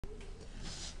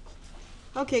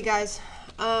Okay, guys,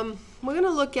 we're going to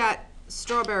look at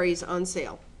strawberries on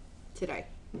sale today.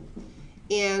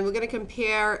 And we're going to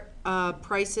compare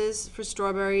prices for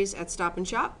strawberries at Stop and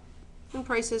Shop and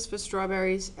prices for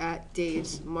strawberries at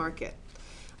Dave's Market.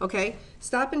 Okay,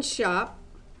 Stop and Shop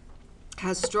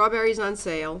has strawberries on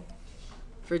sale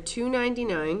for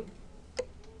 $2.99.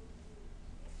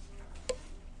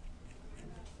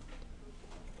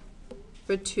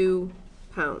 For 2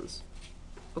 pounds.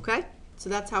 Okay? So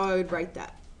that's how I would write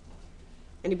that.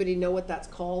 Anybody know what that's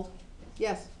called?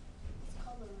 Yes? It's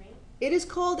called a rate? It is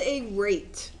called a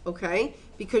rate, okay?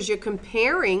 Because you're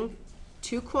comparing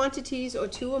two quantities or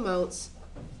two amounts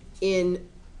in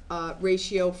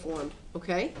ratio form,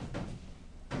 okay?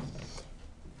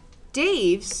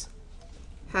 Dave's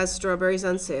has strawberries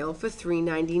on sale for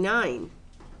 $3.99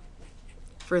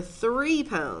 for 3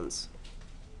 pounds.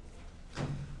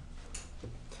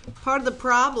 Part of the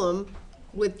problem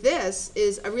with this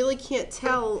is I really can't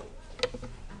tell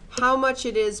how much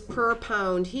it is per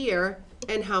pound here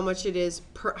and how much it is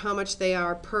how much they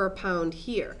are per pound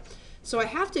here. So I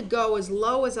have to go as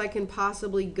low as I can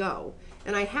possibly go,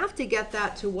 and I have to get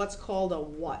that to what's called a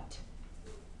what.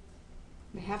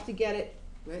 I have to get it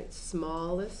right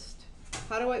smallest.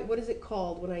 What is it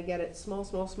called when I get it small,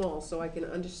 so I can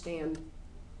understand?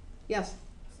 Yes.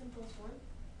 Simplest form?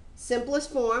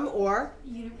 Simplest form, or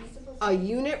Unit rate. a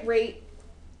unit rate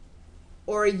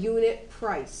or a unit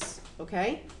price,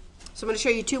 okay? So I'm going to show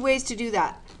you two ways to do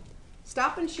that.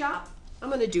 Stop and Shop, I'm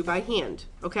going to do by hand,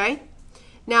 okay?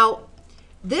 Now,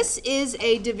 this is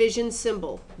a division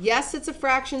symbol. Yes, it's a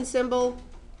fraction symbol,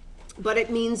 but it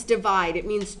means divide. It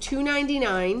means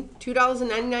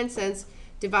 $2.99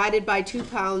 divided by 2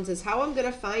 pounds is how I'm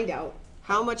going to find out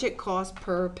how much it costs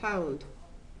per pound,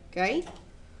 okay?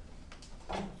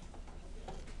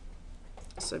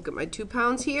 So I've got my 2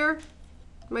 pounds here,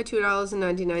 my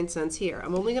 $2.99 here.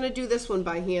 I'm only going to do this one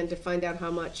by hand to find out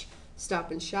how much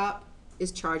Stop and Shop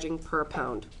is charging per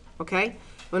pound. Okay?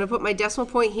 I'm going to put my decimal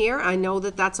point here. I know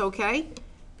that that's okay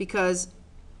because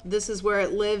this is where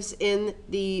it lives in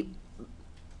the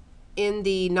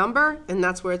number, and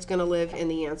that's where it's going to live in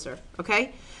the answer.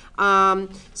 Okay?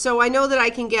 So I know that I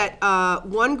can get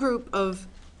one group of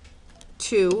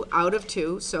 2 out of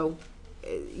 2. So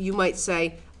you might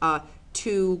say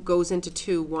 2 goes into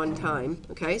 2 one time,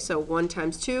 okay? So 1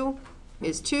 times 2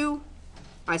 is 2.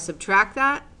 I subtract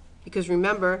that because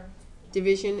remember,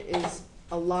 division is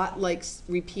a lot like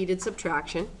repeated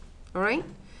subtraction, all right?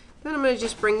 Then I'm going to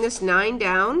just bring this 9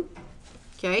 down,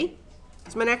 okay?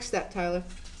 What's my next step, Tyler?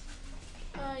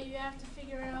 You have to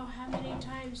figure out how many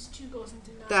times 2 goes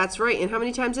into 9. That's right, and how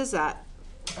many times is that?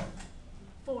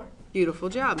 4. Beautiful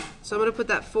job. So I'm going to put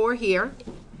that 4 here.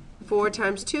 4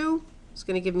 times 2. It's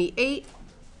going to give me 8,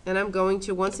 and I'm going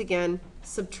to, once again,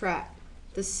 subtract.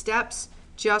 The steps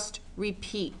just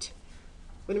repeat.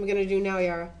 What am I going to do now,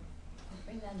 Yara?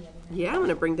 Bring down the other 9. Yeah, I'm going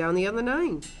to bring down the other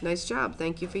 9. Nice job.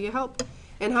 Thank you for your help.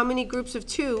 And how many groups of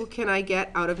 2 can I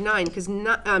get out of 9? Because,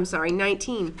 I'm sorry,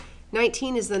 19.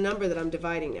 19 is the number that I'm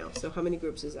dividing now. So how many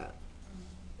groups is that? 9.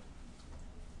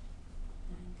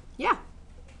 Yeah,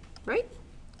 right?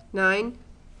 9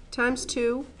 times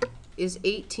 2 is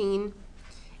 18.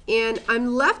 And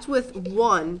I'm left with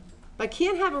 1. I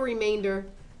can't have a remainder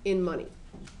in money.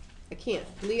 I can't.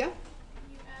 Leah?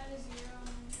 You add a 0.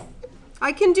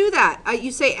 I can do that.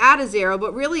 You say add a 0,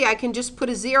 but really I can just put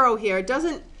a 0 here. It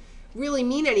doesn't really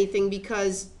mean anything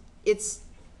because it's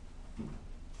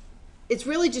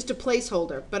really just a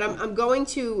placeholder. But I'm going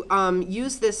to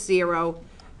use this 0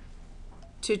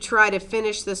 to try to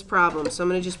finish this problem. So I'm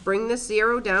going to just bring this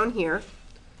 0 down here.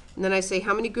 And then I say,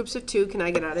 how many groups of 2 can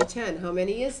I get out of 10? How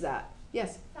many is that?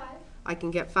 Yes? 5. I can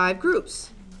get 5 groups.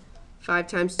 5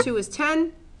 times 2 is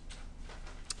 10,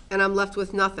 and I'm left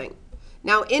with nothing.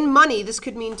 Now, in money, this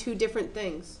could mean 2 different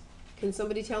things. Can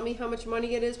somebody tell me how much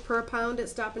money it is per pound at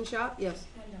Stop and Shop? Yes?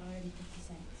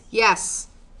 $1.50. Yes.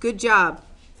 Good job.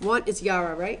 It's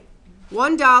Yara, right?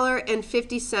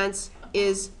 $1.50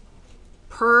 is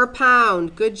per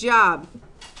pound. Good job.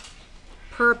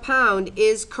 Per pound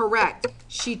is correct.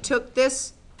 She took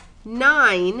this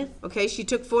 9, okay, she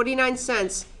took 49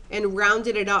 cents and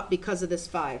rounded it up because of this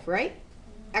 5, right?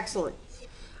 Excellent.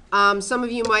 Some of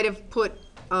you might have put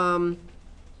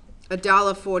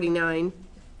 $1.49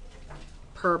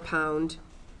 per pound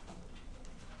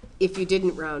if you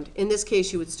didn't round. In this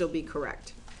case, you would still be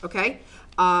correct, okay?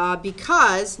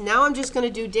 Because now I'm just going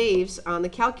to do Dave's on the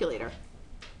calculator.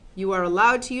 You are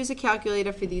allowed to use a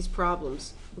calculator for these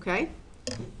problems, okay?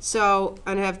 So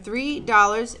I'm going to have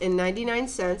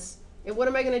 $3.99. And what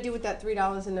am I going to do with that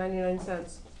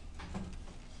 $3.99?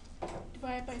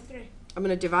 Divide by 3. I'm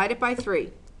going to divide it by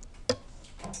 3.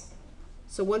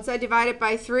 So once I divide it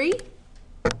by 3,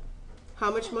 how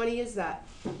much money is that?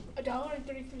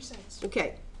 $1.33.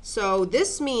 Okay, so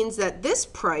this means that this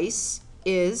price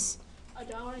is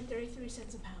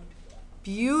 $1.33 a pound.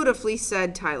 beautifully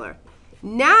said, Tyler.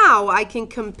 Now I can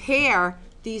compare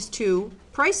these two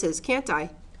prices, can't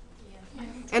I?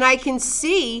 And I can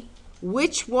see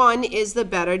which one is the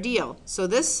better deal. So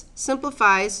this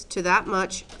simplifies to that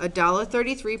much,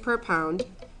 $1.33 per pound.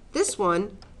 This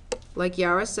one, like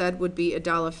Yara said, would be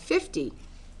 $1.50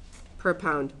 per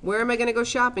pound. Where am I going to go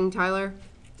shopping, Tyler?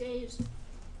 Dave's.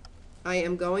 I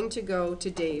am going to go to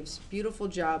Dave's. Beautiful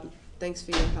job. Thanks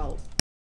for your help.